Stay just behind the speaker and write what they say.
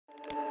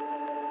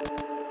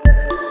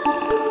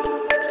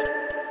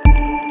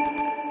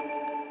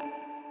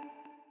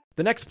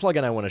The next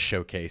plugin I want to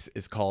showcase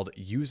is called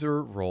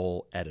User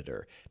Role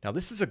Editor. Now,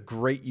 this is a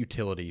great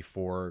utility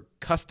for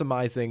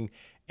customizing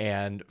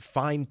and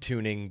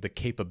fine-tuning the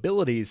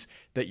capabilities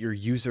that your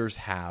users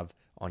have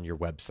on your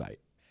website.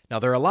 Now,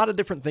 there are a lot of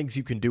different things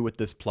you can do with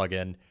this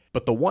plugin,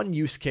 but the one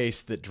use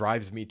case that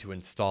drives me to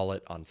install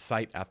it on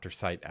site after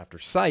site after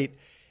site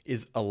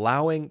is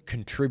allowing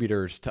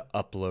contributors to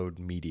upload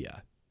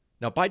media.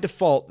 Now, by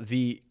default,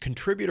 the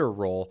contributor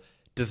role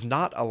does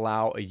not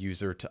allow a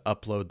user to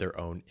upload their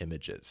own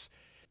images.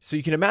 So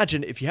you can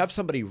imagine if you have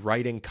somebody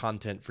writing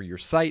content for your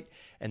site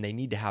and they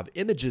need to have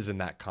images in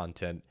that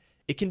content,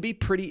 it can be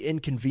pretty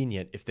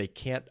inconvenient if they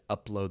can't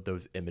upload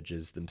those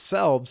images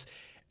themselves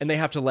and they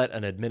have to let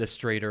an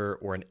administrator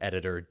or an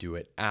editor do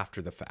it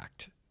after the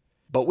fact.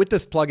 But with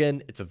this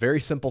plugin, it's a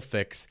very simple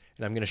fix,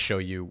 and I'm going to show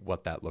you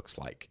what that looks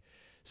like.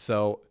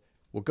 So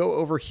we'll go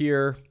over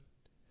here,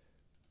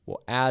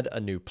 we'll add a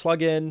new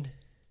plugin,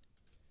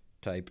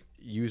 type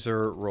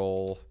User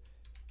Role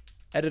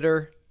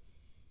Editor,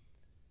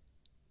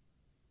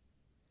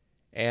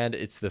 and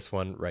it's this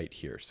one right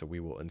here. So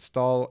we will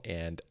install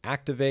and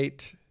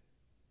activate.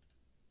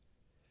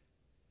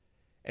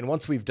 And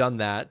once we've done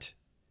that,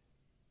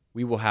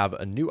 we will have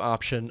a new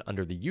option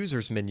under the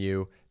Users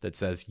menu that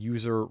says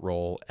User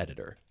Role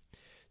Editor.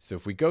 So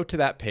if we go to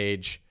that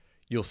page,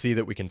 you'll see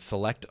that we can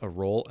select a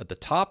role at the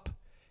top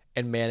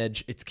and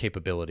manage its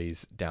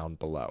capabilities down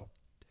below.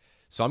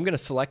 So I'm going to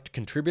select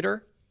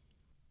Contributor,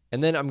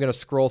 and then I'm going to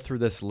scroll through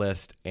this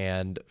list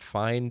and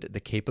find the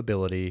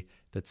capability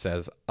that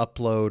says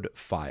Upload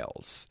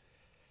Files.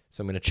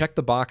 So I'm going to check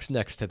the box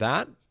next to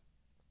that,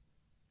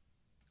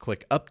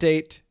 click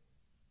Update,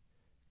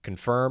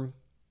 Confirm,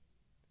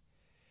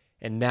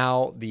 and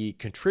now the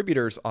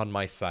contributors on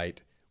my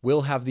site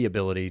will have the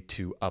ability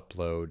to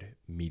upload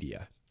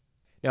media.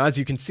 Now, as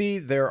you can see,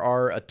 there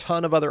are a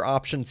ton of other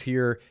options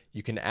here.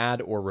 You can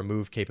add or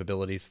remove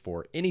capabilities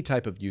for any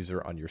type of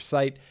user on your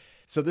site.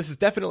 So this is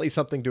definitely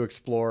something to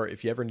explore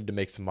if you ever need to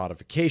make some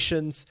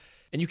modifications.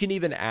 And you can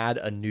even add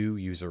a new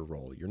user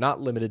role. You're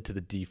not limited to the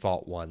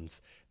default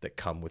ones that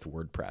come with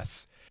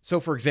WordPress. So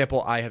for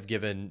example, I have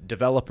given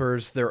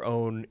developers their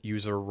own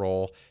user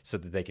role so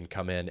that they can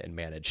come in and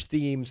manage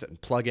themes and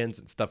plugins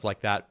and stuff like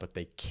that, but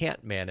they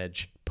can't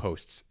manage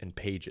posts and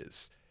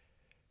pages.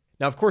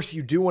 Now, of course,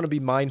 you do want to be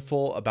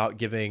mindful about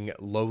giving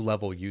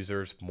low-level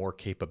users more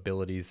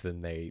capabilities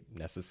than they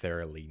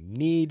necessarily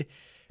need,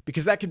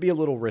 because that can be a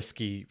little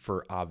risky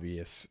for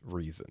obvious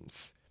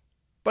reasons.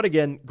 But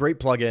again, great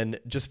plugin,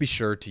 just be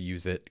sure to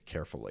use it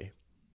carefully.